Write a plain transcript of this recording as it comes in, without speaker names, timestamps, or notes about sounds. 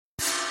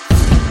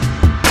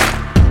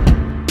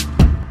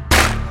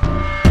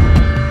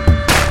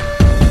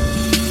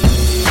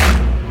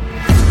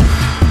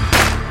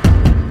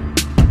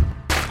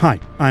Hi,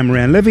 I'm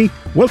Ran Levy.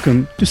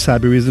 Welcome to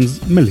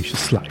Cyberism's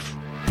Malicious Life.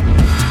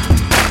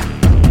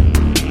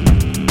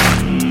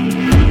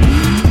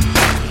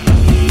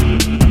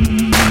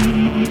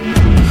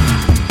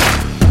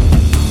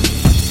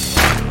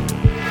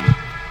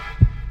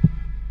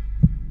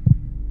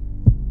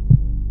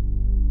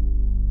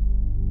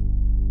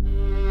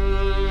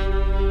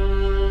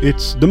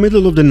 It's the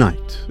middle of the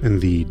night,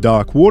 and the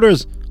dark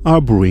waters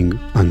are brewing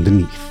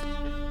underneath.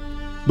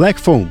 Black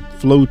foam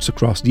floats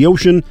across the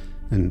ocean,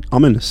 an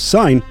ominous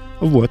sign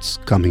of what's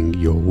coming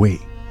your way.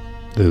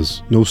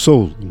 There's no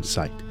soul in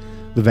sight.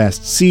 The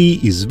vast sea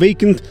is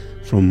vacant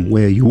from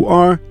where you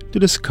are to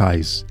the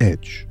sky's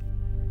edge.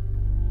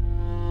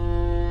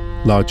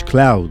 Large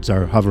clouds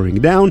are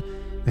hovering down,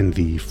 and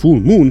the full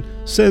moon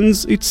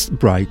sends its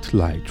bright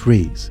light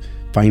rays,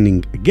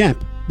 finding a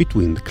gap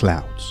between the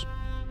clouds.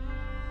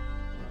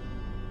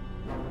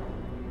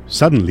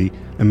 Suddenly,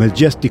 a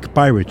majestic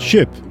pirate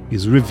ship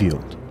is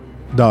revealed.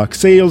 Dark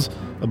sails,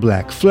 a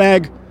black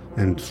flag,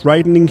 and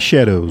frightening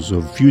shadows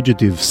of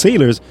fugitive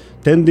sailors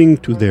tending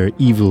to their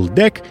evil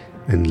deck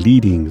and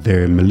leading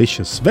their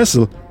malicious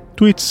vessel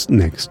to its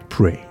next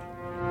prey.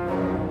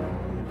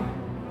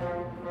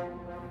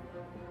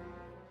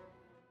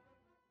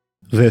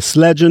 This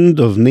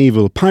legend of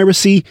naval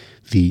piracy,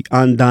 the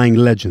undying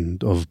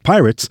legend of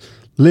pirates,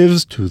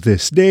 lives to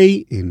this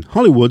day in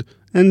Hollywood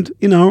and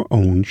in our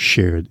own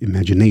shared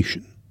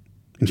imagination.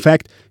 In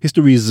fact,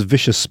 history's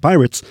vicious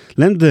pirates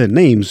lend their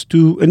names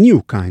to a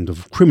new kind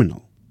of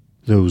criminal.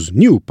 Those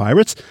new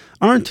pirates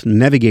aren't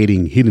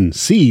navigating hidden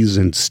seas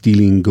and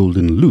stealing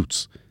golden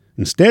loots.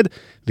 Instead,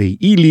 they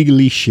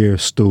illegally share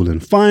stolen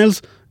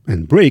files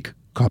and break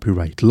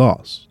copyright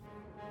laws.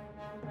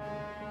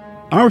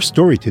 Our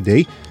story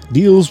today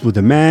deals with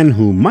a man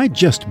who might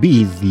just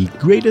be the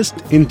greatest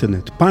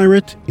internet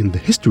pirate in the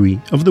history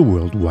of the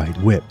World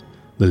Wide Web,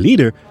 the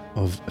leader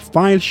of a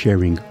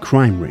file-sharing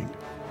crime ring.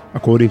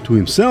 According to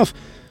himself,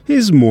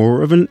 he's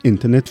more of an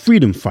internet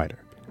freedom fighter,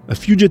 a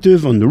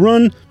fugitive on the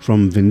run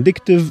from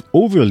vindictive,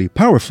 overly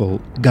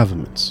powerful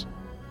governments.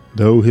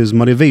 Though his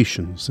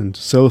motivations and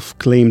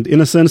self-claimed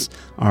innocence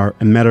are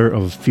a matter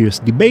of fierce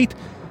debate,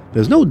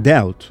 there's no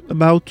doubt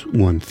about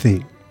one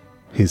thing: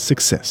 his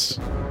success.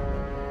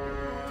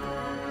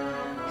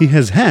 He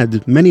has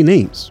had many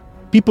names.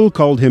 People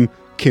called him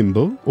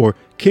Kimble or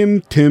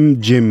Kim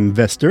Tim Jim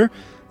Vester,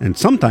 and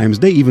sometimes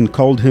they even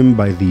called him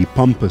by the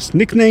pompous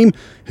nickname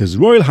His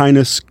Royal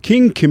Highness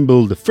King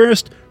Kimble I,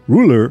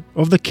 ruler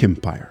of the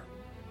Kimpire.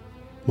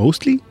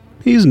 Mostly,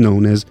 he is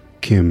known as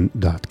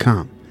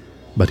DotCom,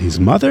 but his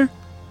mother,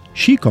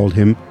 she called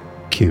him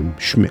Kim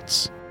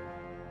Schmitz.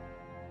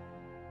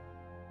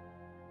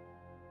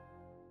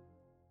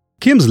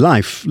 Kim's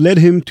life led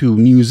him to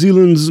New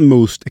Zealand's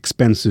most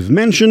expensive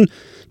mansion,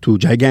 to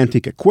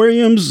gigantic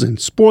aquariums and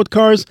sport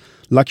cars,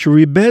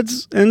 luxury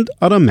beds, and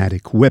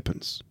automatic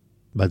weapons.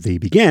 But they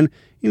began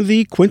in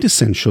the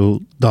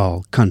quintessential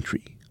doll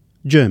country,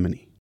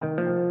 Germany.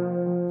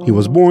 He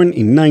was born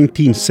in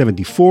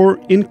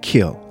 1974 in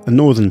Kiel, a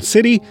northern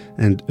city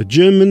and a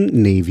German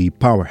Navy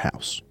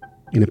powerhouse.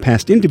 In a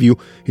past interview,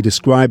 he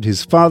described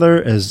his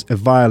father as a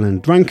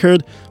violent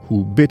drunkard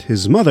who bit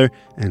his mother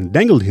and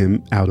dangled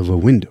him out of a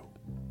window.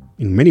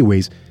 In many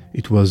ways,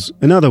 it was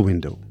another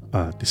window,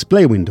 a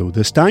display window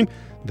this time,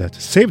 that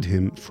saved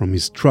him from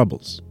his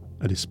troubles.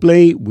 A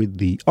display with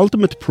the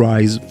ultimate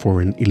prize for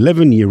an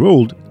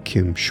 11-year-old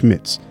Kim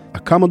Schmitz, a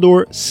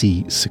Commodore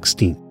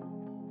C16.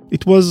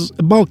 It was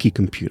a bulky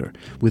computer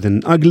with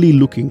an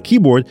ugly-looking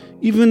keyboard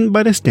even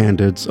by the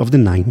standards of the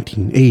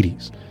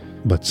 1980s.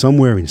 But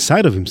somewhere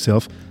inside of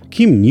himself,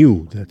 Kim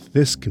knew that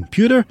this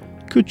computer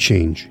could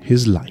change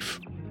his life.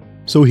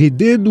 So he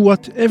did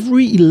what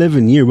every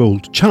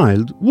 11-year-old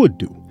child would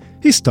do.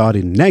 He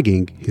started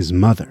nagging his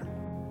mother.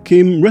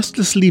 Kim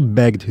restlessly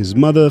begged his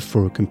mother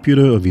for a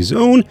computer of his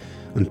own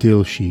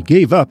until she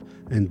gave up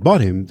and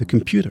bought him the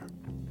computer.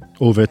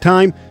 Over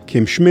time,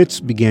 Kim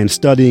Schmitz began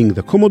studying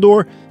the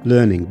Commodore,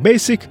 learning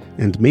BASIC,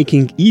 and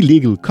making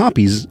illegal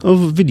copies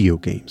of video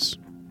games.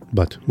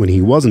 But when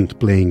he wasn't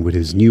playing with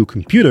his new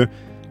computer,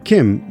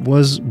 Kim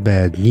was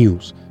bad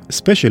news,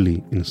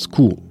 especially in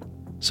school.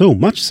 So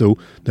much so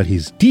that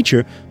his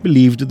teacher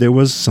believed there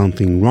was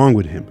something wrong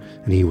with him,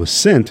 and he was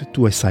sent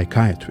to a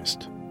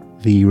psychiatrist.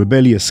 The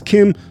rebellious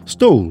Kim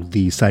stole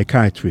the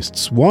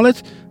psychiatrist's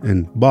wallet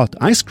and bought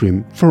ice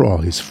cream for all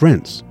his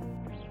friends.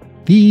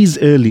 These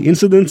early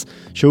incidents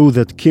show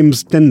that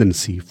Kim's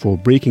tendency for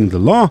breaking the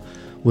law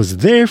was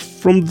there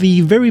from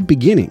the very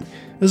beginning,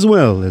 as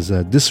well as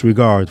a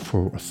disregard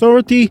for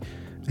authority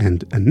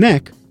and a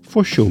knack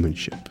for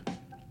showmanship.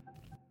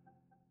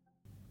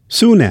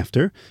 Soon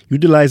after,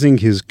 utilizing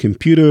his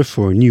computer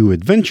for new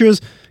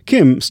adventures,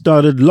 Kim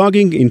started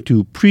logging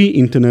into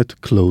pre-internet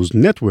closed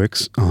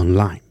networks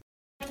online.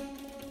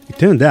 It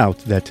turned out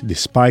that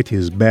despite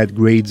his bad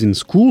grades in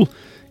school,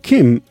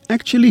 Kim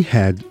actually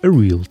had a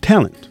real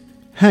talent: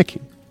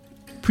 hacking.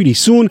 Pretty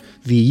soon,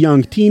 the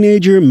young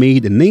teenager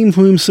made a name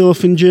for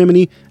himself in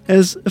Germany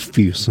as a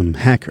fearsome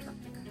hacker.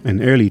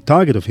 An early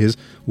target of his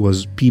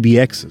was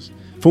PBXs,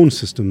 phone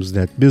systems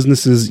that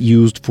businesses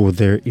used for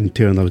their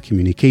internal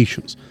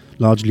communications,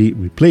 largely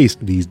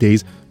replaced these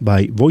days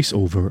by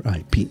voice-over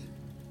IP.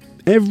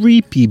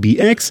 "Every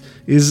PBX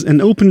is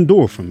an open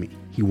door for me,"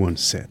 he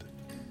once said.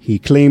 He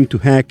claimed to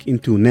hack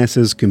into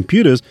NASA's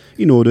computers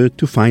in order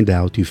to find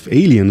out if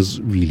aliens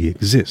really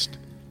exist.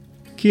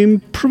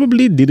 Kim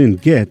probably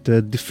didn't get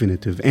a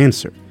definitive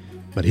answer,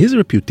 but his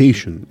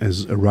reputation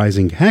as a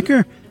rising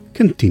hacker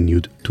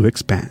continued to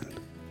expand.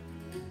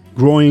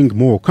 Growing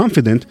more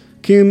confident,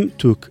 Kim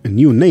took a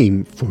new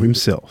name for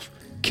himself,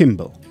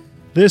 Kimble.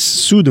 This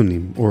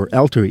pseudonym or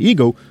alter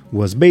ego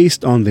was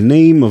based on the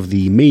name of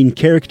the main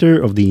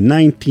character of the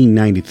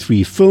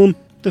 1993 film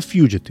The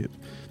Fugitive,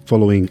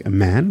 following a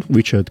man,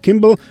 Richard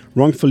Kimble,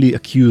 wrongfully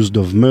accused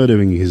of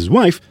murdering his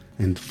wife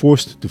and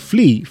forced to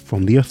flee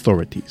from the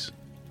authorities.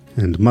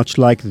 And much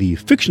like the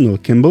fictional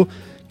Kimble,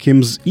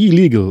 Kim's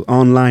illegal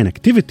online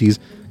activities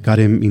got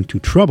him into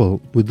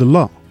trouble with the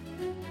law.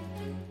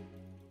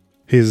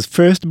 His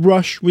first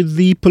brush with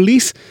the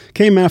police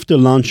came after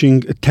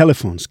launching a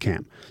telephone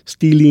scam,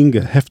 stealing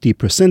a hefty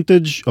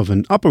percentage of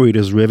an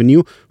operator's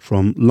revenue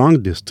from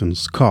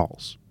long-distance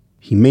calls.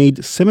 He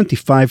made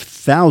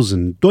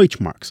 75,000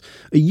 Deutschmarks,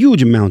 a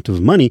huge amount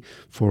of money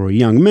for a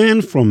young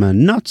man from a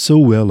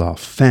not-so-well-off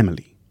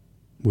family.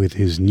 With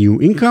his new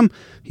income,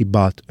 he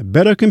bought a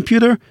better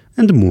computer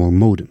and more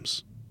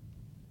modems.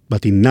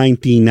 But in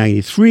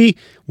 1993,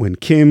 when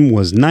Kim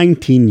was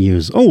 19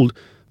 years old,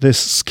 this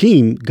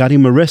scheme got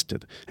him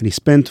arrested, and he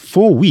spent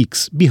 4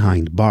 weeks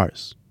behind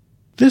bars.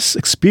 This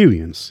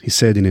experience, he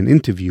said in an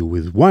interview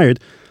with Wired,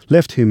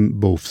 left him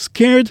both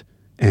scared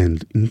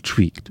and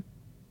intrigued.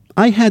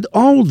 "I had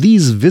all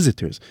these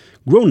visitors,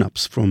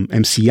 grown-ups from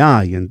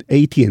MCI and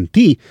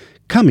AT&T,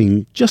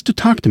 coming just to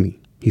talk to me,"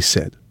 he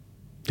said.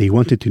 They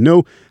wanted to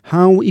know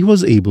how he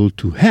was able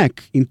to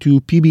hack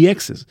into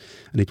PBXs,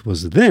 and it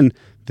was then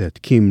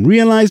that Kim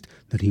realized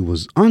that he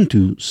was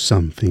onto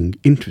something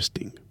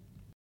interesting.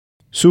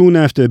 Soon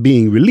after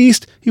being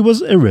released, he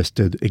was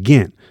arrested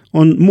again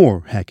on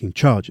more hacking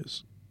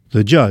charges.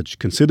 The judge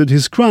considered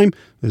his crime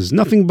as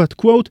nothing but,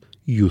 quote,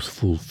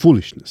 "youthful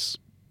foolishness."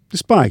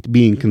 Despite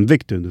being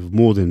convicted of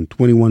more than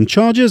 21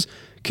 charges,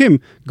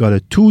 Kim got a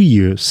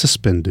 2-year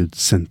suspended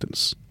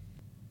sentence.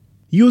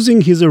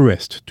 Using his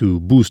arrest to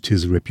boost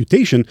his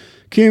reputation,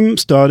 Kim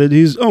started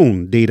his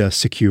own data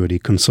security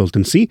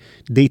consultancy,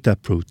 Data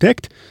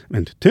Protect,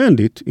 and turned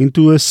it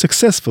into a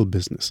successful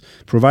business,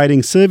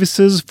 providing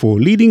services for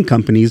leading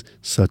companies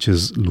such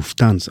as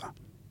Lufthansa.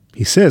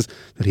 He says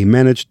that he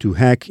managed to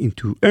hack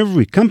into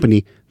every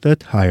company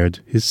that hired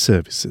his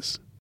services.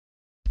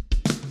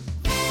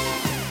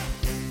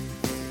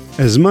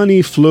 As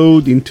money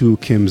flowed into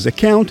Kim's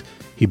account,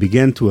 he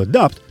began to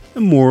adopt a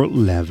more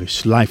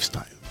lavish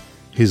lifestyle.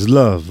 His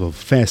love of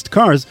fast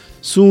cars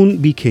soon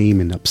became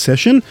an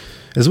obsession,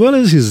 as well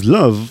as his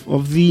love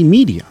of the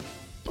media.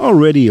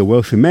 Already a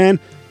wealthy man,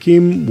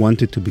 Kim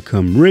wanted to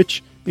become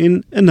rich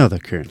in another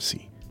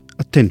currency: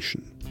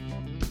 attention.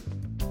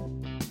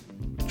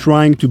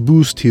 Trying to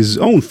boost his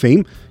own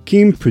fame,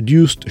 Kim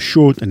produced a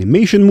short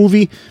animation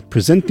movie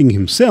presenting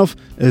himself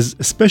as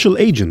a special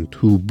agent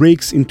who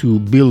breaks into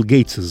Bill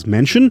Gates'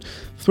 mansion,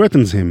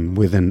 threatens him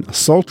with an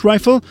assault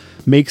rifle,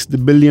 makes the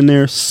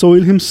billionaire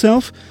soil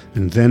himself,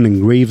 and then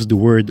engraves the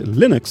word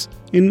Linux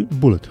in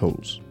bullet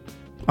holes.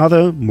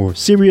 Other, more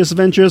serious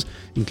ventures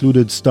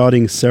included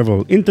starting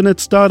several internet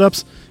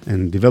startups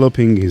and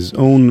developing his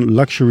own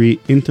luxury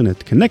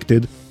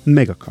internet-connected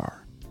megacar.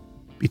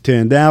 It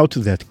turned out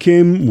that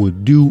Kim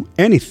would do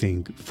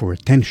anything for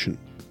attention.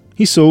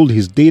 He sold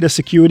his data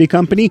security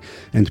company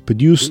and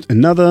produced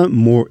another,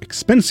 more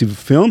expensive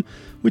film,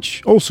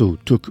 which also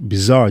took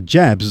bizarre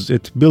jabs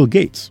at Bill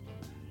Gates.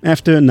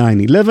 After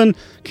 9/11,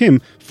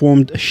 Kim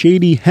formed a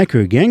shady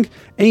hacker gang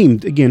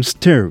aimed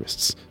against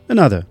terrorists,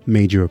 another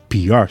major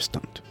PR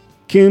stunt.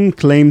 Kim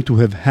claimed to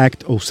have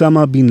hacked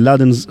Osama bin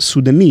Laden's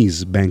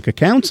Sudanese bank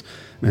accounts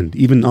and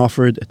even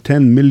offered a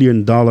 $10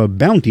 million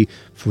bounty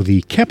for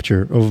the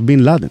capture of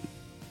bin Laden.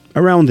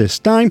 Around this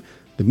time,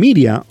 the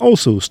media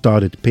also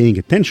started paying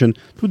attention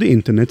to the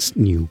internet's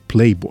new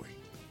playboy.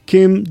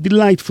 Kim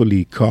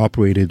delightfully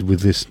cooperated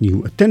with this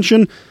new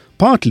attention,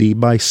 partly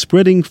by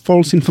spreading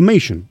false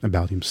information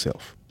about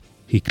himself.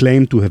 He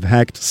claimed to have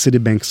hacked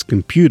Citibank's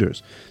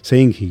computers,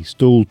 saying he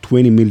stole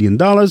 $20 million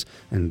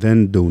and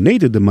then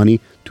donated the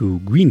money to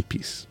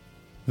Greenpeace.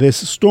 This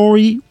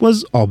story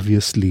was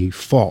obviously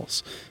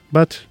false,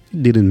 but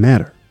it didn't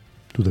matter.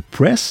 To the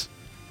press,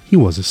 he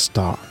was a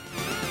star.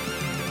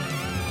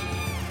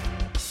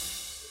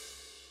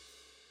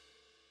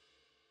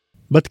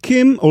 But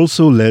Kim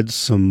also led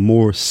some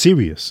more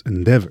serious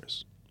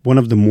endeavors. One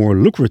of the more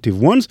lucrative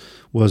ones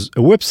was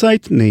a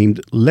website named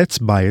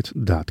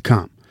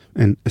DotCom,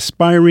 an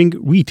aspiring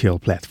retail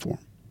platform.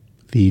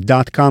 The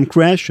dot-com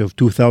crash of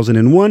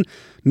 2001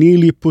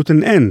 nearly put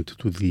an end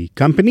to the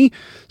company,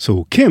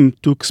 so Kim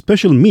took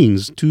special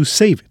means to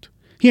save it.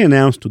 He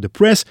announced to the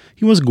press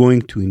he was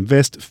going to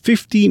invest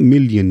 50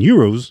 million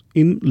euros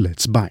in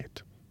Let's Buy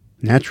It.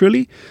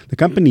 Naturally, the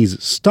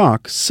company's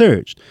stock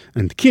surged,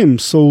 and Kim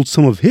sold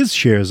some of his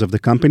shares of the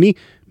company,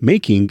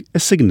 making a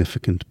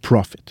significant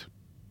profit.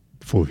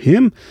 For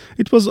him,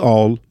 it was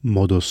all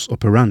modus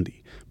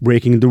operandi,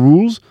 breaking the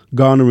rules,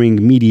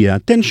 garnering media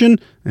attention,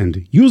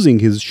 and using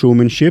his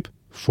showmanship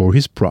for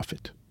his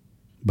profit.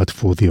 But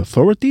for the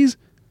authorities,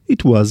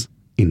 it was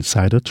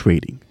insider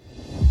trading.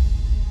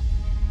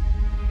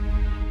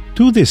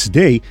 To this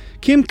day,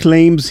 Kim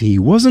claims he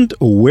wasn't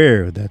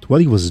aware that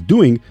what he was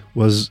doing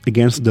was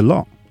against the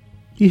law.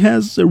 He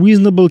has a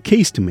reasonable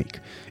case to make.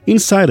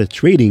 Insider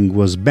trading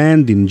was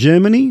banned in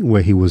Germany,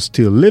 where he was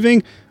still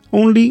living,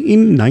 only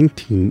in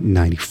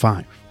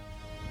 1995.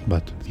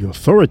 But the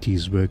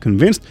authorities were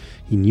convinced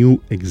he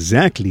knew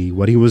exactly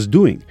what he was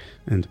doing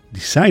and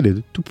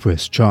decided to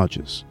press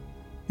charges.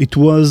 It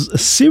was a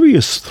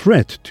serious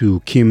threat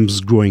to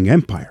Kim's growing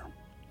empire.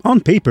 On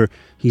paper,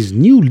 his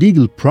new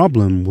legal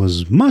problem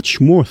was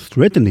much more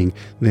threatening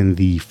than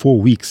the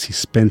 4 weeks he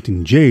spent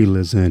in jail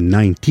as a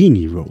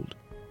 19-year-old.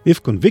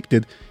 If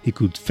convicted, he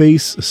could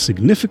face a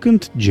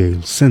significant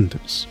jail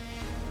sentence.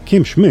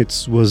 Kim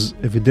Schmitz was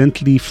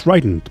evidently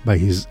frightened by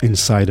his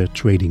insider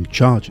trading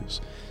charges,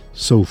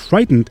 so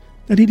frightened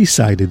that he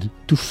decided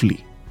to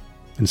flee.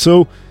 And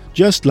so,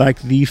 just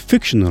like the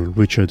fictional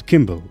Richard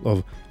Kimble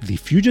of The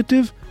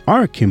Fugitive,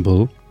 our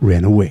Kimble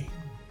ran away.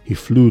 He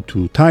flew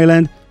to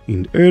Thailand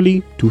in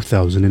early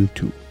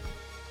 2002.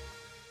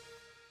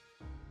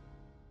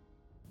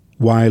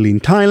 While in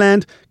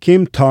Thailand,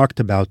 Kim talked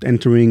about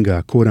entering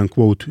a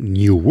quote-unquote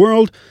new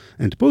world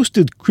and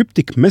posted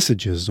cryptic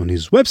messages on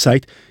his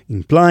website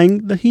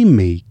implying that he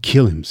may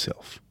kill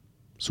himself.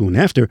 Soon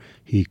after,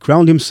 he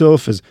crowned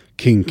himself as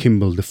King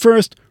Kimble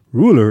I,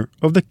 ruler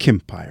of the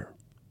Kimpire.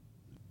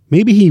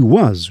 Maybe he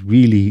was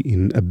really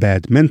in a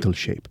bad mental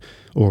shape,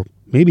 or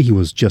maybe he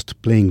was just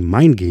playing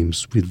mind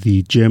games with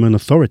the German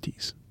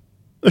authorities.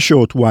 A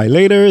short while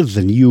later,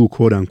 the new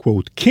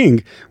quote-unquote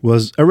king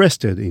was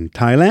arrested in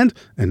Thailand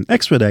and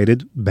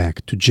extradited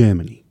back to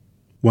Germany.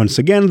 Once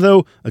again,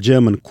 though, a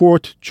German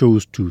court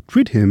chose to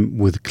treat him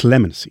with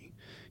clemency.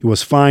 He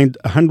was fined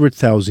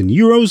 100,000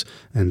 euros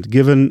and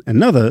given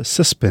another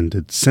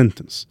suspended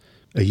sentence.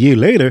 A year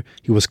later,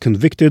 he was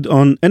convicted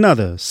on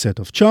another set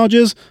of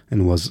charges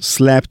and was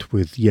slapped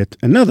with yet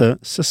another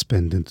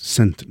suspended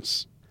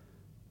sentence.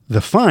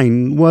 The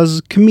fine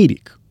was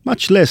comedic,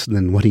 much less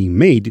than what he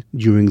made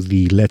during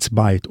the Let's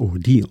Buy It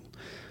ordeal.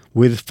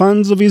 With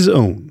funds of his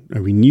own,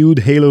 a renewed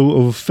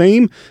halo of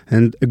fame,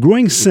 and a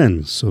growing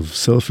sense of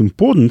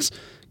self-importance,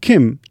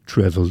 Kim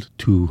traveled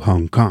to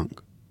Hong Kong.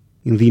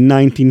 In the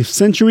 19th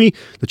century,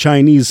 the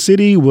Chinese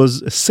city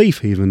was a safe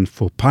haven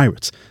for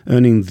pirates,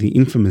 earning the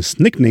infamous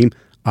nickname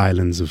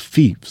Islands of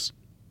Thieves.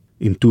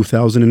 In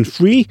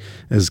 2003,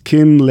 as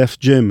Kim left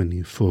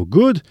Germany for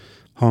good,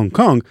 Hong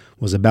Kong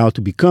was about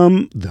to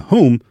become the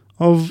home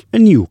of a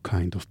new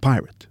kind of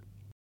pirate.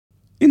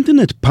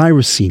 Internet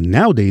piracy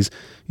nowadays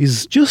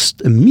is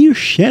just a mere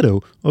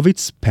shadow of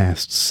its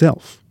past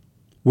self.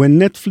 When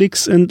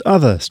Netflix and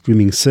other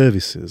streaming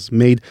services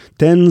made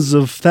tens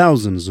of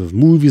thousands of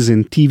movies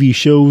and TV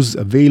shows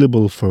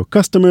available for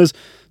customers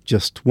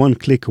just one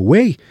click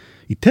away,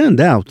 it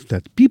turned out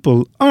that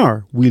people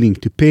are willing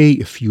to pay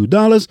a few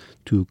dollars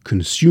to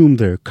consume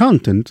their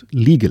content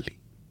legally.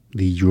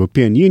 The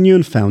European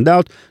Union found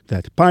out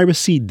that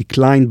piracy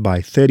declined by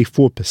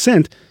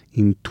 34%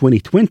 in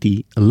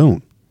 2020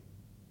 alone.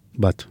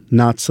 But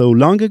not so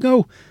long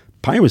ago,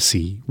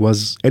 piracy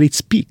was at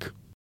its peak.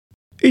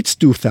 It's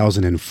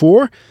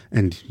 2004,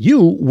 and you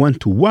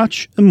want to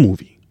watch a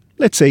movie.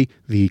 Let's say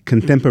the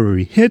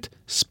contemporary hit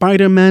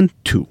Spider-Man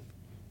 2.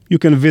 You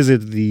can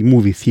visit the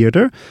movie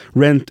theater,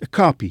 rent a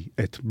copy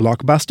at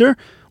Blockbuster,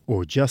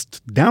 or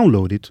just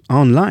download it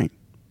online.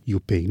 You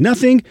pay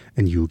nothing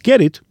and you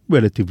get it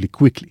relatively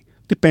quickly,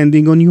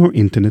 depending on your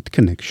internet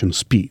connection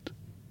speed.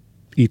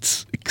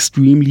 It's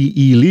extremely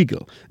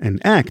illegal, an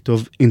act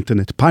of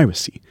internet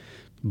piracy,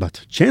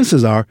 but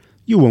chances are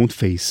you won't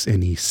face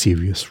any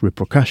serious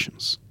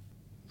repercussions.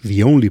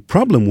 The only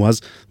problem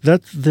was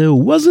that there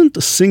wasn't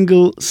a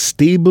single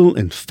stable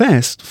and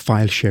fast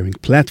file-sharing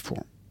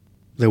platform.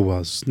 There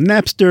was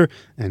Napster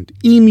and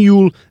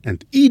eMule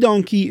and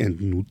eDonkey and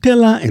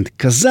Nutella and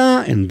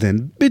Kazaa and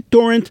then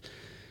BitTorrent.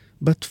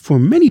 But for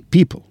many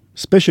people,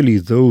 especially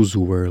those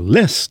who were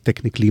less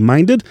technically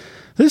minded,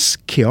 this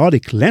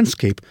chaotic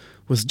landscape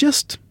was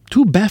just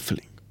too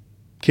baffling.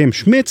 Kim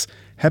Schmitz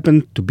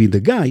happened to be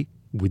the guy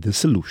with the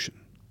solution.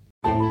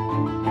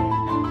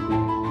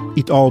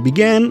 It all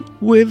began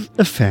with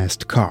a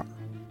fast car.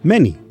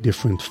 Many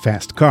different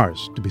fast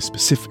cars, to be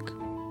specific.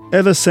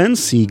 Ever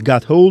since he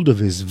got hold of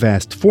his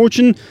vast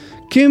fortune,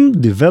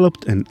 Kim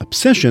developed an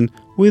obsession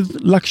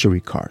with luxury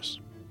cars.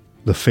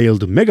 The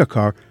failed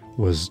megacar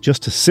was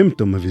just a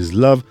symptom of his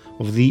love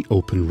of the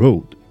open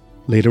road.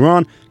 Later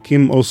on,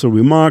 Kim also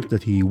remarked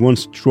that he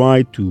once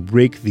tried to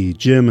break the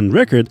German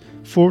record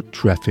for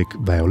traffic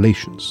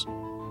violations.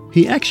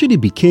 He actually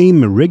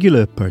became a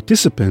regular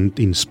participant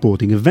in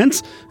sporting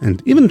events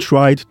and even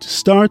tried to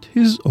start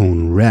his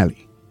own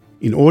rally.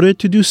 In order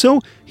to do so,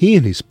 he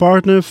and his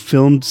partner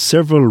filmed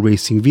several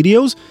racing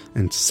videos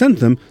and sent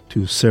them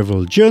to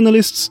several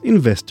journalists,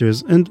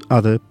 investors, and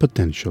other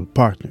potential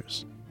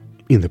partners.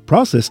 In the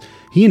process,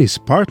 he and his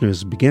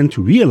partners began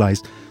to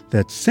realize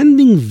that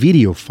sending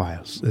video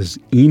files as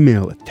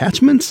email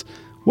attachments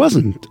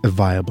wasn't a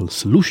viable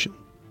solution.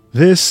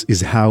 This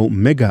is how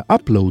Mega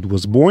Upload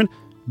was born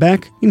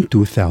back in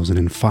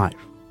 2005.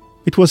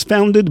 It was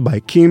founded by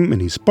Kim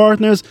and his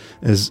partners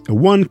as a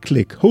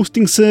one-click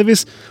hosting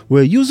service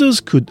where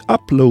users could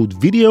upload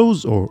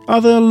videos or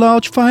other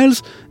large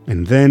files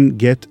and then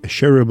get a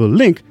shareable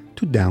link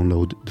to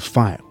download the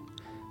file.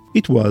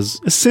 It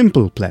was a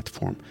simple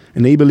platform,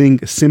 enabling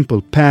a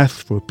simple path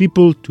for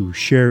people to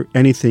share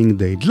anything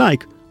they'd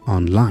like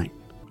online.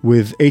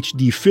 With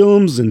HD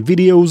films and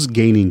videos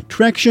gaining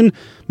traction,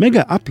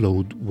 Mega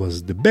Upload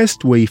was the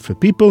best way for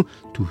people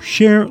to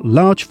share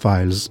large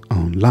files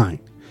online.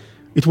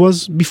 It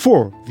was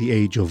before the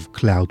age of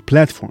cloud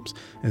platforms,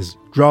 as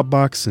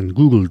Dropbox and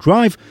Google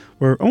Drive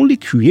were only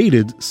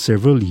created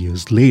several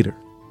years later.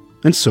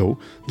 And so,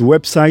 the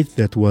website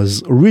that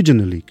was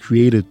originally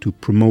created to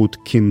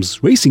promote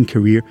Kim's racing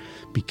career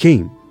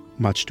became,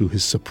 much to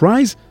his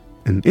surprise,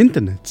 an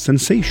internet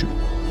sensation.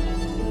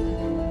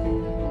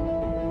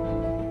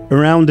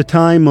 Around the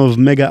time of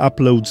Mega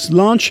Upload's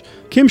launch,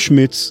 Kim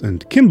Schmitz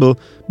and Kimble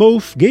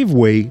both gave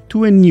way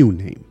to a new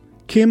name,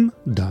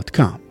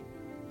 DotCom.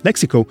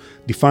 Lexico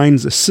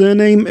defines a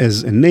surname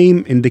as a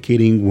name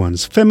indicating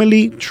one's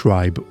family,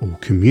 tribe, or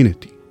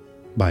community.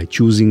 By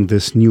choosing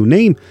this new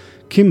name,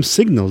 Kim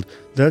signaled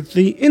that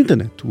the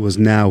internet was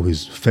now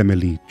his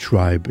family,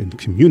 tribe, and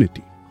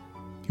community.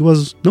 He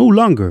was no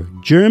longer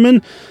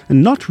German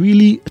and not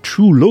really a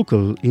true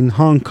local in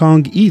Hong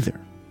Kong either.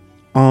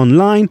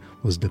 Online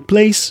was the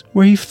place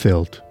where he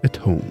felt at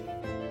home.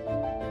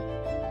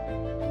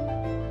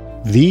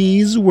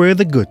 These were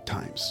the good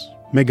times.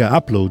 Mega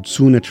Upload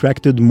soon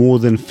attracted more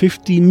than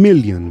 50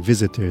 million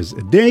visitors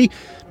a day,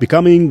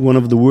 becoming one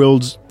of the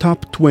world's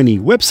top 20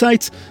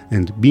 websites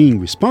and being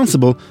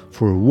responsible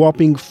for a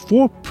whopping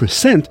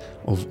 4%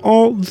 of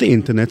all the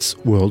internet's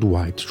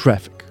worldwide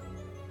traffic.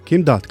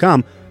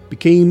 Kim.com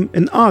became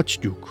an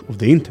archduke of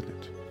the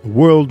internet, a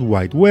World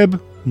Wide Web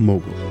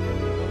mogul.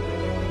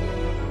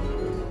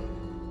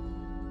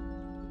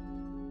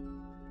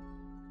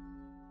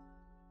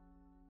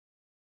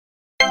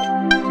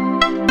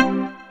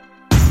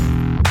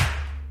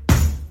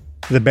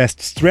 The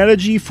best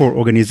strategy for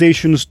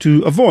organizations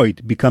to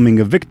avoid becoming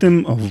a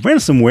victim of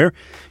ransomware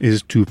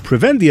is to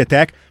prevent the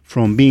attack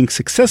from being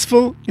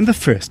successful in the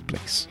first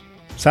place.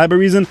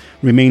 Cybereason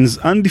remains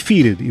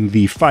undefeated in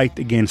the fight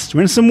against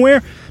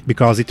ransomware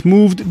because it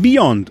moved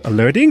beyond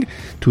alerting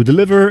to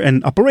deliver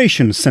an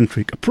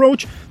operation-centric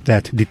approach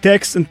that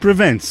detects and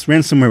prevents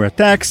ransomware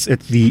attacks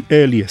at the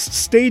earliest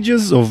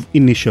stages of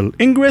initial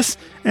ingress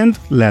and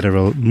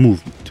lateral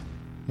movement.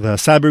 The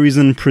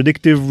Cybereason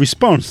predictive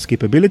response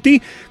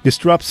capability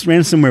disrupts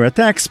ransomware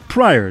attacks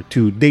prior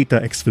to data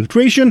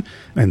exfiltration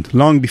and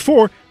long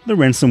before the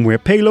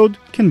ransomware payload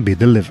can be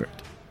delivered.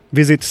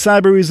 Visit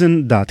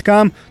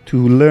cybereason.com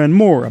to learn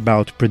more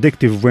about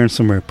predictive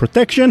ransomware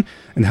protection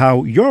and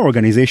how your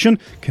organization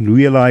can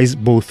realize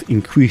both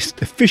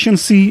increased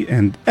efficiency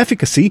and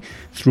efficacy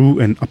through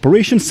an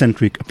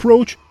operation-centric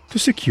approach to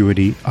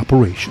security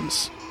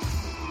operations.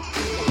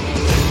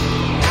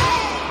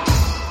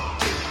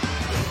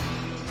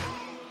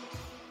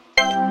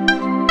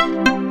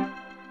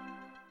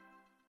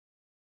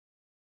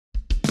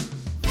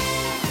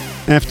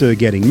 After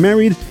getting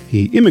married,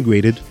 he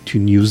immigrated to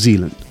New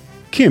Zealand.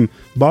 Kim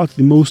bought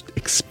the most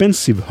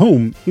expensive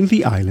home in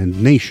the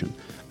island nation,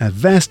 a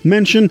vast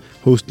mansion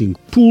hosting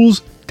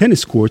pools,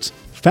 tennis courts,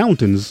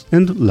 fountains,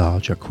 and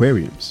large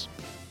aquariums.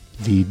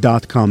 The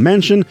 .com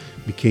mansion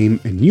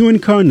became a new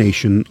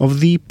incarnation of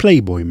the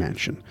Playboy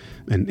Mansion,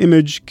 an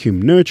image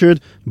Kim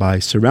nurtured by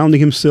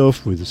surrounding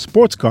himself with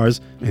sports cars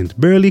and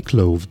barely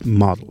clothed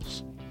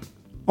models.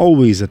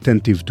 Always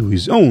attentive to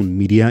his own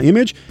media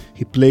image,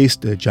 he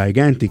placed a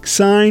gigantic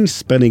sign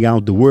spelling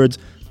out the words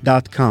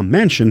 .com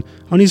Mansion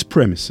on his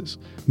premises,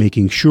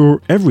 making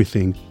sure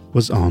everything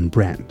was on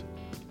brand.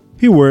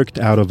 He worked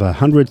out of a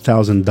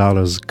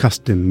 $100,000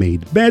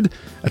 custom-made bed,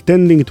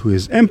 attending to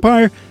his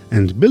empire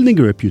and building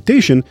a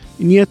reputation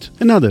in yet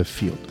another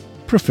field,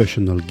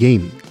 professional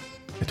gaming.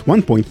 At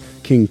one point,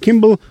 King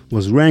Kimble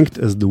was ranked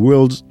as the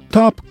world's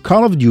top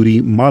Call of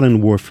Duty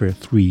Modern Warfare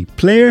 3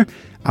 player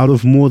out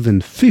of more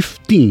than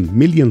 15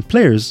 million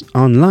players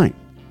online.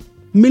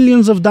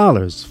 Millions of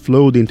dollars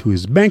flowed into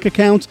his bank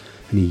accounts,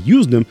 and he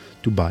used them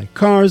to buy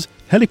cars,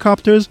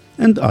 helicopters,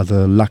 and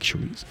other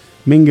luxuries,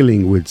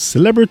 mingling with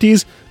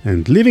celebrities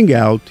and living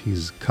out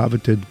his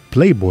coveted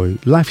Playboy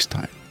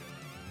lifestyle.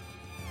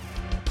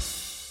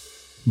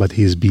 But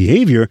his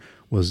behavior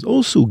was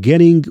also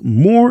getting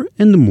more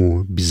and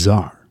more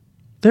bizarre.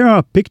 There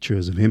are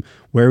pictures of him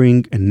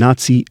wearing a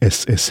Nazi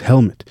SS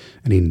helmet,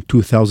 and in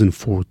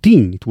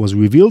 2014 it was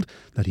revealed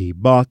that he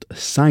bought a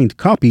signed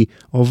copy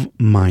of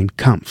Mein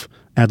Kampf,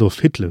 Adolf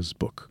Hitler's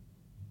book.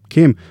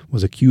 Kim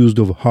was accused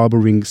of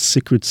harboring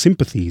secret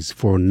sympathies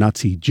for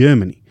Nazi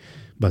Germany,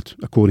 but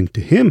according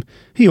to him,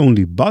 he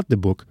only bought the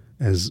book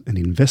as an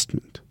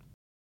investment.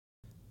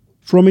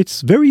 From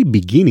its very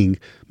beginning,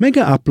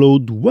 Mega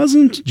Upload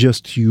wasn't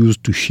just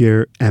used to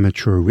share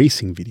amateur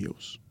racing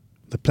videos.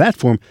 The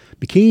platform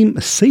became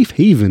a safe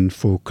haven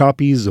for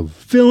copies of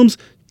films,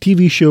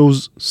 TV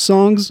shows,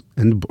 songs,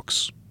 and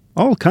books.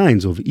 All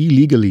kinds of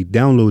illegally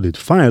downloaded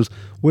files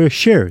were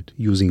shared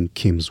using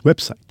Kim's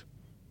website.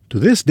 To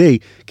this day,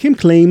 Kim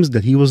claims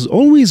that he was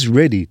always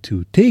ready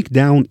to take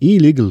down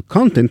illegal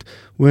content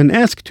when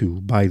asked to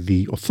by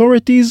the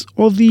authorities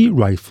or the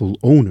rightful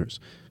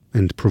owners,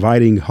 and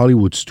providing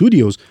Hollywood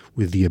studios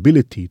with the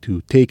ability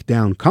to take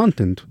down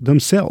content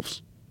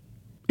themselves.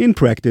 In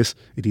practice,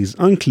 it is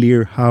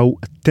unclear how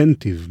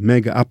attentive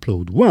Mega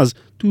Upload was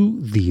to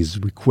these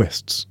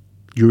requests.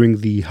 During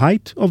the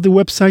height of the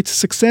website's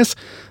success,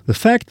 the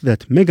fact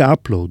that Mega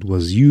Upload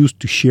was used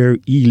to share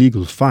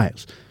illegal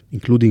files,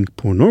 including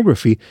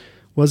pornography,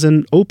 was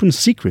an open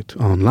secret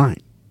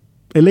online.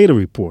 A later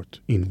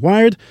report in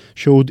Wired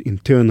showed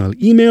internal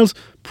emails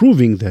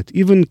proving that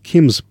even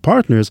Kim's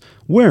partners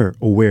were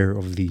aware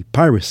of the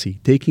piracy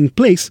taking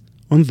place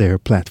on their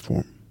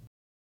platform.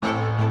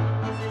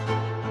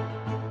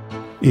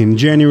 In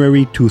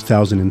January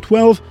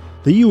 2012,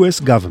 the US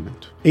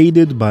government,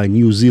 aided by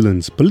New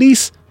Zealand's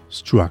police,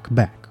 struck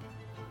back.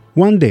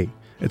 One day,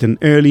 at an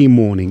early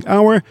morning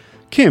hour,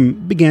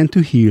 Kim began to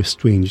hear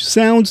strange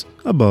sounds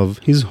above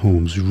his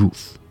home's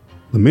roof.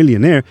 The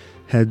millionaire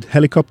had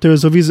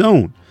helicopters of his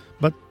own,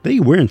 but they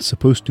weren't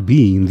supposed to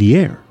be in the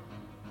air.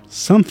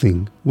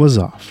 Something was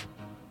off.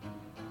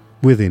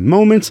 Within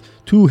moments,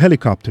 2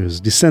 helicopters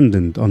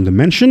descended on the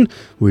mansion,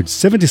 with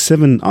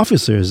 77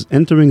 officers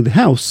entering the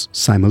house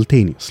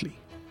simultaneously.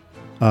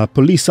 A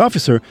police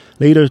officer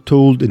later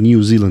told a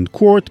New Zealand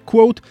court,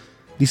 quote,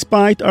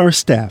 "Despite our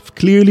staff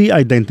clearly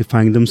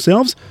identifying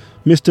themselves,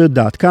 Mr.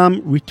 DotCom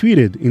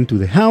retreated into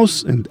the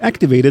house and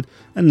activated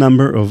a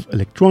number of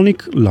electronic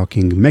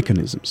locking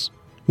mechanisms.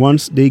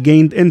 Once they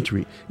gained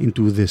entry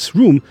into this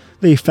room,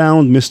 they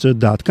found Mr.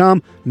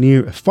 DotCom near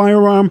a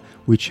firearm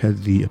which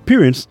had the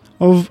appearance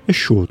of a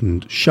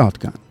shortened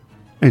shotgun."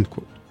 End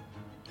quote.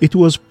 It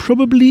was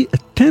probably a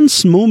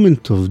tense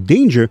moment of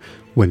danger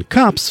when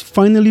cops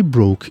finally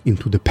broke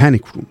into the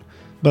panic room,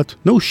 but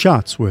no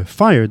shots were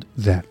fired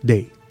that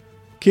day.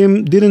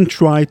 Kim didn't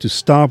try to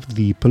stop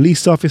the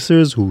police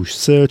officers who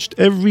searched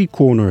every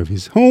corner of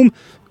his home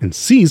and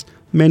seized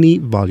many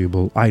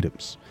valuable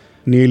items.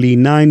 Nearly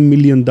 $9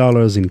 million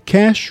in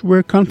cash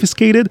were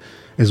confiscated,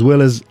 as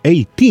well as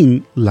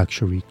 18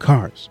 luxury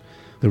cars.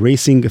 The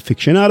racing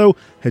aficionado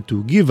had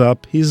to give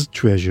up his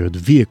treasured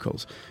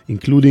vehicles,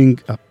 including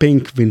a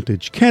pink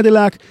vintage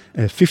Cadillac,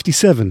 a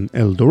 '57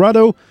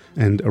 Eldorado,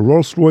 and a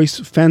Rolls-Royce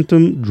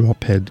Phantom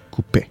Drophead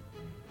Coupe.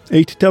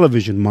 8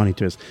 television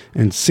monitors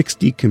and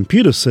 60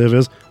 computer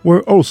servers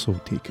were also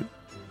taken.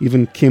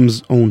 Even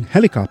Kim's own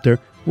helicopter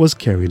was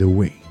carried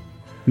away.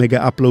 Mega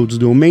Upload's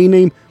domain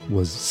name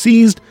was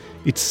seized,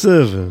 its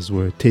servers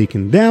were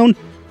taken down,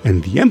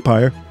 and the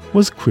empire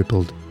was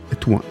crippled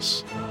at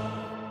once.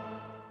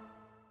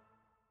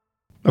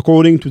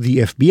 According to the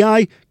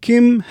FBI,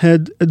 Kim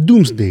had a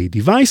doomsday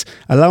device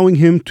allowing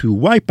him to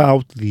wipe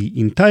out the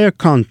entire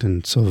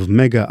contents of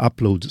Mega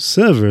Upload's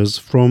servers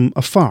from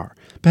afar,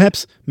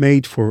 perhaps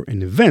made for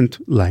an event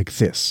like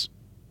this.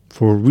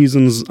 For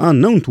reasons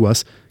unknown to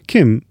us,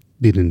 Kim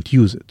didn't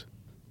use it.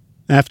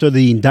 After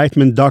the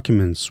indictment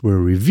documents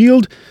were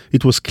revealed,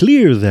 it was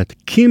clear that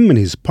Kim and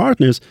his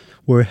partners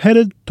were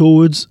headed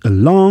towards a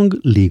long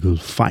legal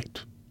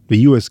fight.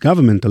 The US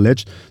government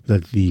alleged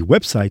that the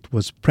website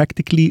was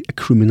practically a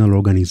criminal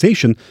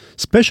organization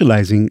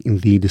specializing in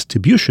the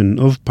distribution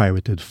of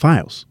pirated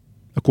files.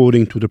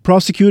 According to the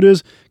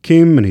prosecutors,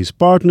 Kim and his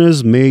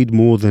partners made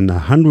more than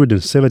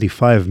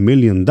 $175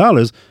 million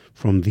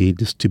from the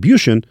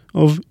distribution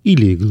of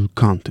illegal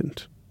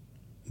content.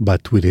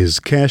 But with his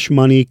cash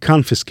money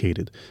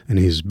confiscated and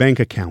his bank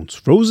accounts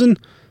frozen,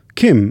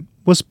 Kim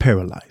was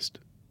paralyzed.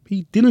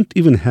 He didn't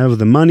even have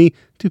the money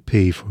to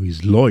pay for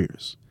his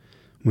lawyers.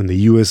 When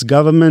the US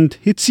government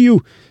hits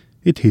you,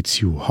 it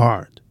hits you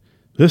hard.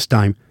 This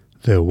time,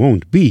 there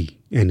won't be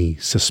any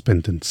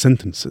suspended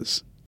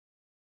sentences.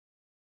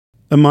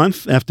 A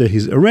month after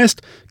his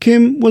arrest,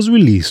 Kim was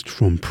released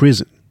from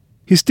prison.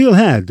 He still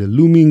had the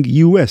looming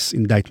US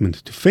indictment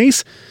to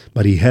face,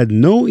 but he had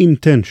no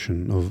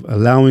intention of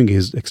allowing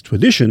his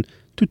extradition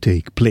to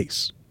take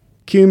place.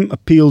 Kim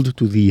appealed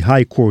to the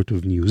High Court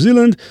of New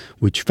Zealand,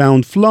 which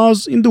found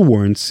flaws in the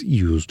warrants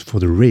used for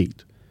the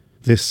raid.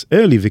 This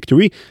early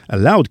victory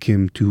allowed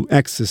Kim to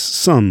access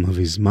some of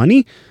his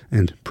money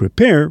and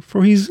prepare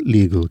for his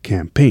legal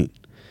campaign.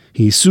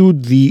 He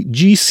sued the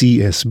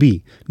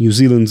GCSB, New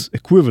Zealand's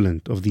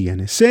equivalent of the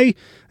NSA,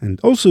 and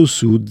also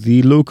sued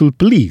the local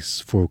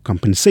police for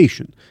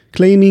compensation,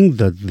 claiming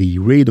that the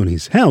raid on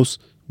his house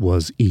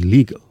was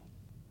illegal.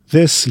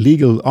 This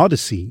legal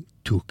odyssey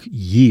took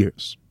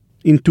years.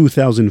 In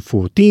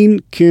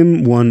 2014,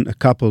 Kim won a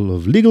couple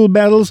of legal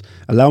battles,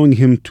 allowing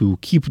him to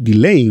keep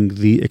delaying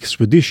the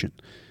extradition.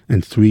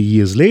 And 3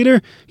 years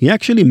later, he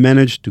actually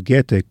managed to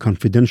get a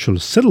confidential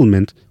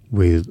settlement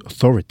with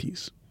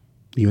authorities.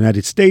 The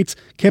United States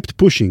kept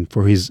pushing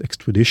for his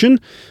extradition,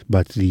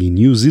 but the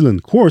New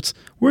Zealand courts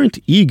weren't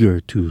eager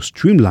to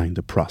streamline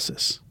the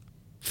process.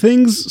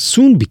 Things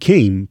soon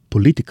became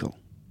political.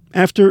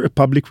 After a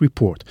public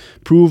report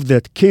proved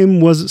that Kim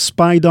was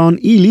spied on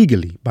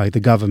illegally by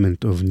the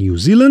government of New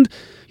Zealand,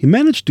 he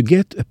managed to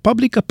get a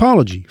public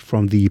apology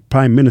from the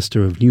Prime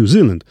Minister of New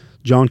Zealand,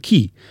 John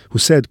Key, who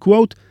said,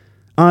 quote,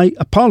 "I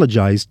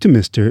apologize to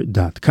Mr.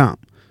 DotCom.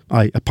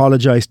 I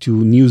apologize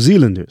to New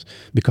Zealanders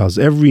because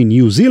every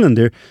New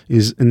Zealander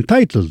is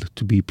entitled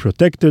to be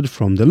protected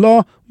from the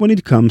law when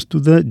it comes to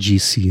the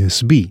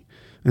GCSB,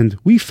 and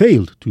we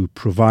failed to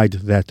provide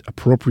that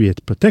appropriate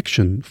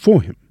protection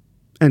for him."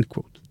 End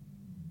quote.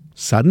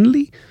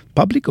 Suddenly,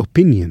 public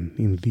opinion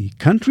in the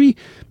country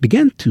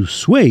began to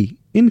sway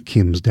in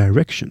Kim's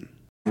direction.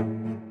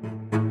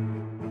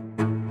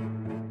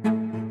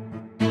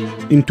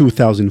 In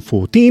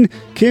 2014,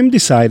 Kim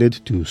decided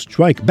to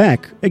strike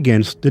back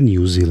against the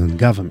New Zealand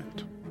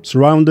government.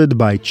 Surrounded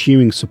by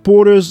cheering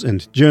supporters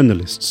and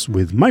journalists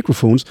with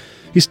microphones,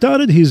 he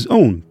started his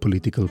own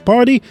political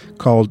party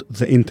called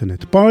the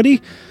Internet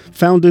Party,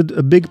 founded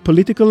a big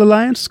political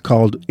alliance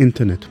called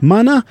Internet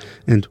Mana,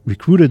 and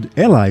recruited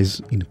allies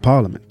in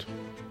parliament.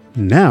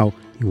 Now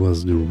he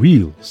was the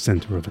real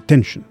center of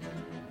attention.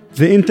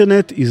 "The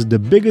Internet is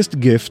the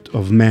biggest gift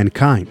of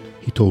mankind,"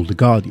 he told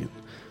The Guardian.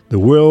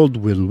 "The world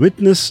will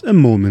witness a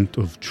moment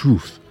of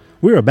truth.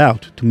 We're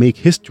about to make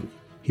history,"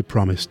 he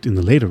promised in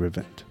a later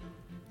event.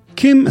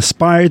 Kim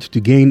aspired to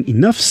gain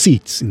enough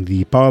seats in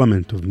the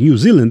Parliament of New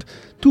Zealand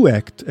to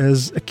act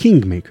as a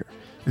kingmaker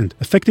and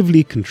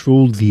effectively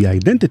control the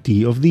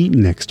identity of the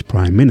next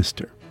Prime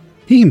Minister.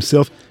 He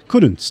himself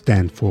couldn't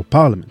stand for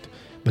Parliament,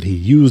 but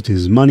he used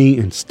his money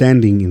and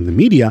standing in the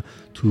media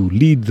to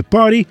lead the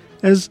party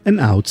as an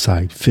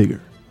outside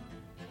figure.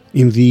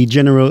 In the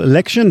general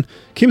election,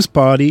 Kim's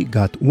party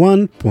got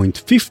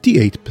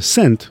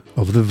 1.58%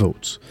 of the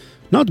votes.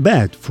 Not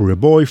bad for a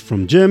boy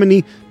from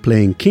Germany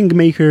playing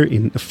kingmaker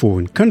in a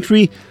foreign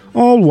country,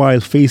 all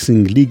while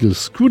facing legal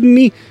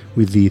scrutiny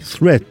with the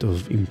threat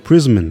of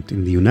imprisonment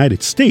in the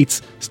United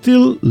States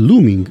still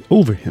looming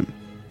over him.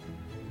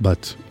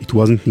 But it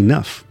wasn't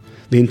enough.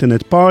 The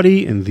Internet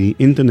Party and the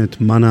Internet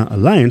Mana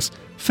Alliance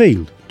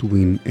failed to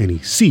win any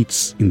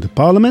seats in the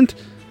parliament,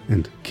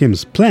 and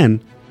Kim's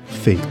plan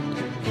failed.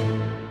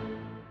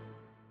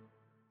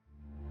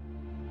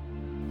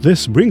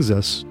 This brings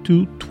us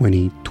to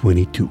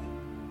 2022.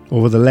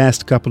 Over the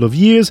last couple of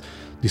years,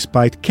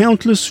 despite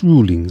countless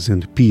rulings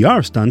and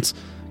PR stunts,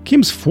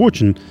 Kim's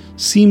fortune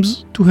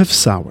seems to have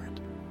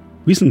soured.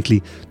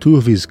 Recently, two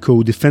of his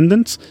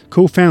co-defendants,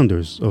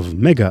 co-founders of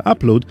Mega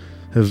Upload,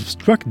 have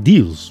struck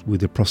deals with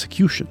the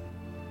prosecution.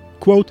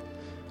 Quote,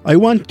 "I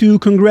want to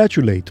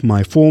congratulate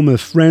my former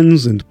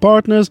friends and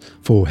partners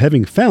for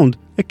having found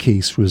a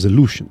case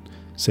resolution,"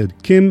 said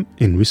Kim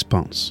in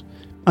response.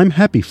 "I'm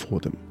happy for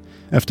them.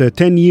 After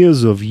 10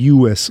 years of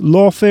US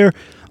lawfare,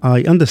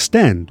 I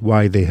understand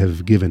why they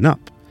have given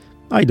up.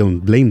 I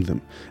don't blame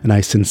them, and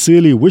I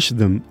sincerely wish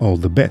them all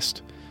the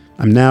best.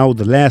 I'm now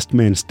the last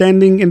man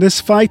standing in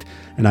this fight,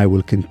 and I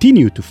will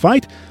continue to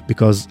fight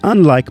because,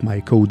 unlike my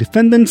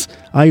co-defendants,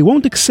 I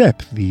won't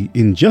accept the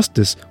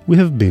injustice we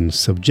have been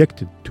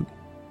subjected to.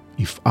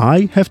 If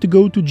I have to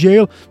go to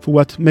jail for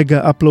what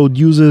Mega Upload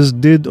users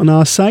did on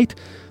our site,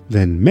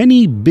 then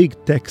many big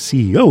tech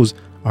CEOs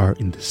are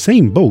in the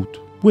same boat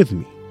with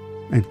me."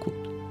 End quote.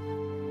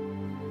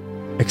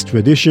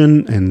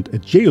 Extradition and a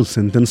jail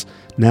sentence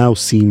now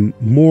seem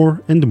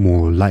more and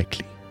more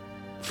likely.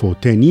 For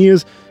 10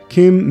 years,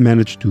 Kim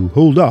managed to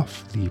hold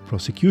off the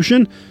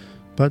prosecution,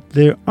 but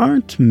there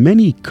aren't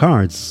many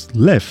cards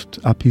left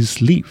up his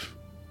sleeve.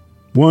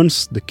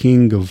 Once the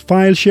king of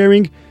file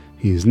sharing,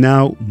 he is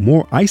now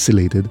more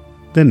isolated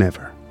than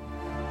ever.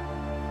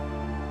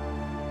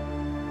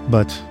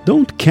 But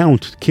don't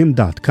count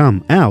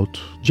Kim.com out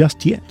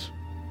just yet.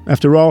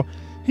 After all,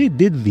 he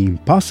did the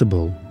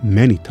impossible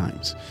many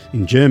times.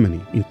 In Germany,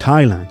 in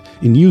Thailand,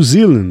 in New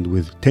Zealand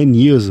with 10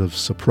 years of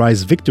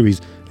surprise victories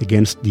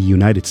against the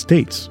United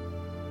States.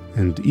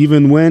 And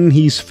even when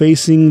he's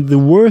facing the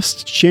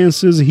worst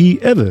chances he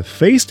ever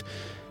faced,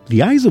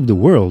 the eyes of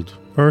the world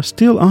are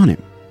still on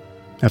him.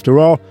 After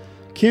all,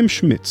 Kim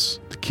Schmitz,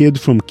 the kid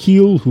from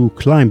Kiel who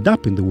climbed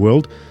up in the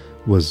world,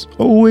 was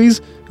always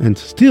and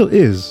still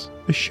is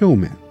a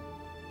showman.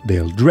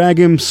 They'll drag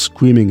him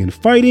screaming and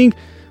fighting,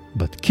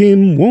 but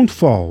Kim won't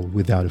fall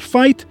without a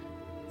fight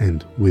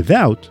and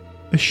without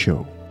a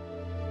show.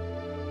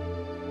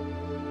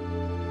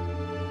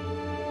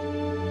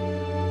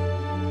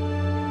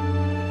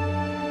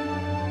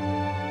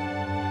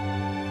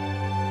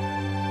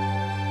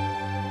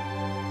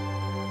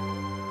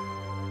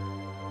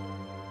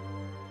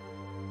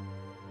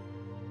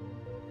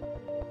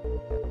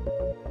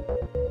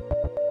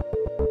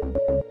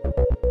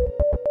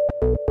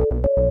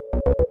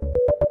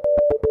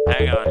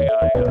 Hang on.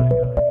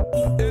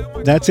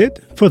 That's it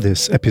for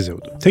this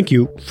episode. Thank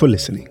you for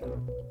listening.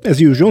 As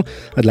usual,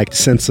 I'd like to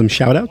send some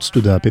shout-outs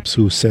to the pips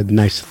who said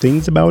nice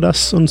things about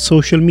us on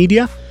social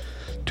media.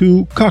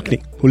 To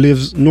Cockney, who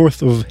lives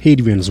north of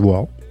Hadrian's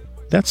Wall.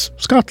 That's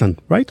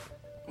Scotland, right?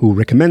 Who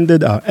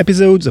recommended our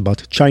episodes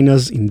about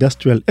China's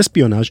industrial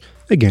espionage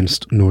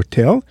against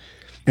Nortel.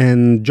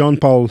 And John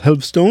Paul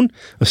Helvstone,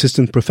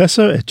 assistant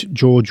professor at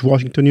George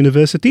Washington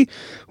University,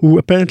 who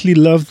apparently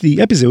loved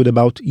the episode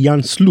about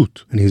Jan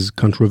Sloot and his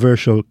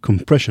controversial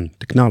compression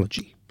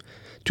technology.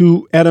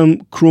 To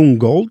Adam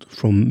Krongold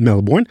from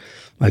Melbourne,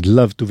 I'd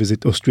love to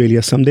visit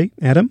Australia someday,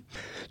 Adam.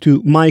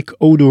 To Mike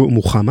Odur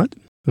Muhammad,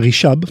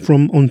 Rishab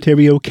from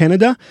Ontario,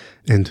 Canada,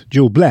 and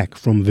Joe Black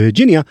from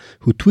Virginia,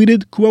 who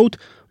tweeted, quote,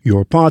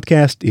 "Your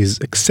podcast is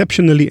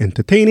exceptionally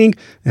entertaining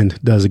and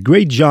does a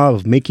great job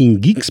of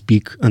making geek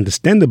speak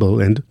understandable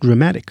and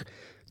dramatic.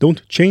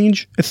 Don't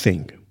change a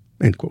thing."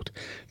 End quote.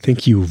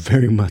 Thank you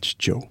very much,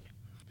 Joe.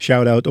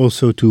 Shout out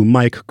also to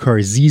Mike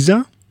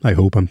Karziza, I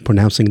hope I'm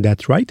pronouncing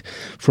that right,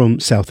 from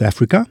South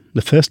Africa.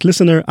 The first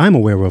listener I'm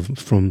aware of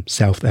from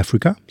South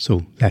Africa,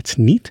 so that's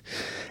neat.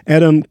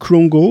 Adam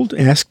Krongold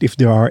asked if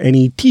there are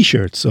any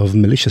t-shirts of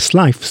Malicious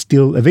Life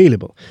still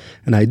available.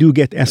 And I do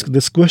get asked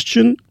this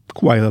question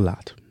quite a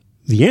lot.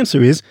 The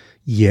answer is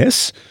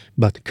yes,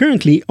 but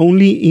currently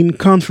only in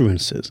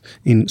conferences,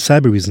 in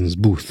Cybereason's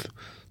booth.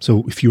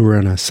 So if you're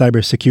on a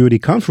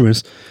cybersecurity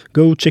conference,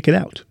 go check it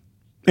out.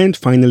 And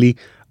finally,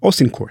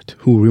 Osincourt,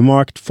 who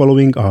remarked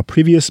following our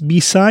previous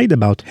B-side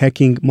about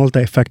hacking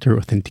multi-factor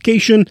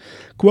authentication,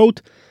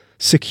 quote,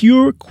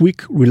 "Secure,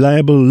 quick,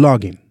 reliable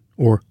login,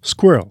 or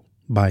Squirrel,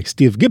 by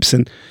Steve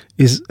Gibson,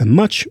 is a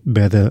much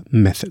better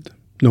method.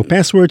 No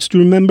passwords to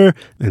remember,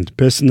 and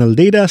personal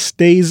data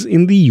stays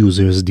in the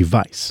user's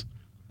device.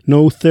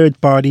 No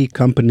third-party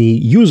company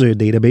user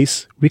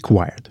database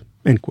required."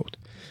 End quote.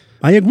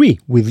 I agree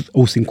with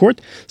Osincourt.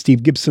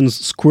 Steve Gibson's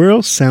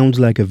Squirrel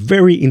sounds like a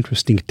very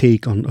interesting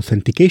take on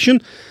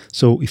authentication,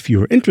 so if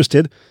you're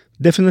interested,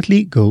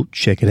 definitely go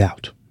check it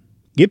out.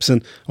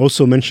 Gibson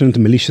also mentioned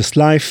Malicious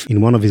Life in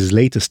one of his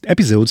latest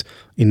episodes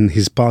in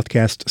his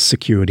podcast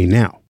Security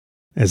Now.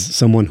 As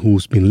someone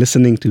who's been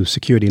listening to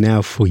Security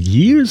Now for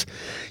years,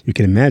 you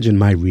can imagine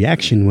my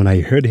reaction when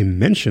I heard him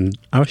mention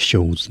our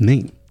show's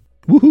name.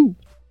 Woohoo!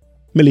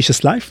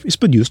 Malicious Life is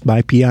produced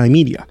by PI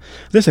Media.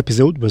 This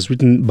episode was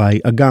written by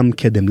Agam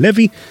Kedem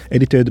Levi,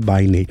 edited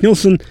by Nate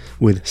Nilsson,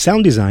 with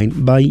sound design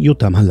by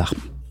Yotam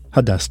Halachmi.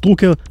 Hadas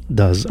Drucker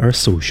does our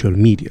social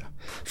media.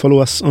 Follow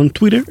us on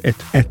Twitter at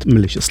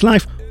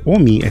 @MaliciousLife or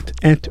me at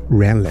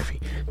 @RanLevy.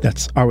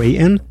 That's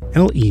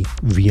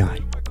RANLEVI.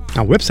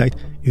 Our website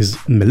is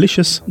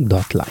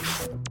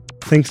malicious.life.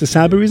 Thanks to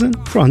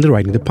Cybereason for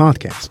underwriting the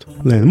podcast.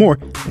 Learn more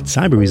at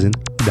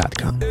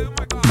cybereason.com.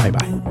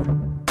 Bye-bye.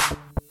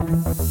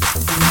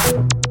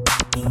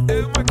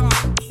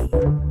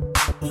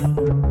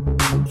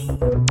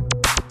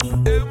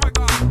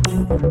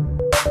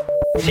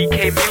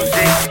 CK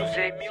Music.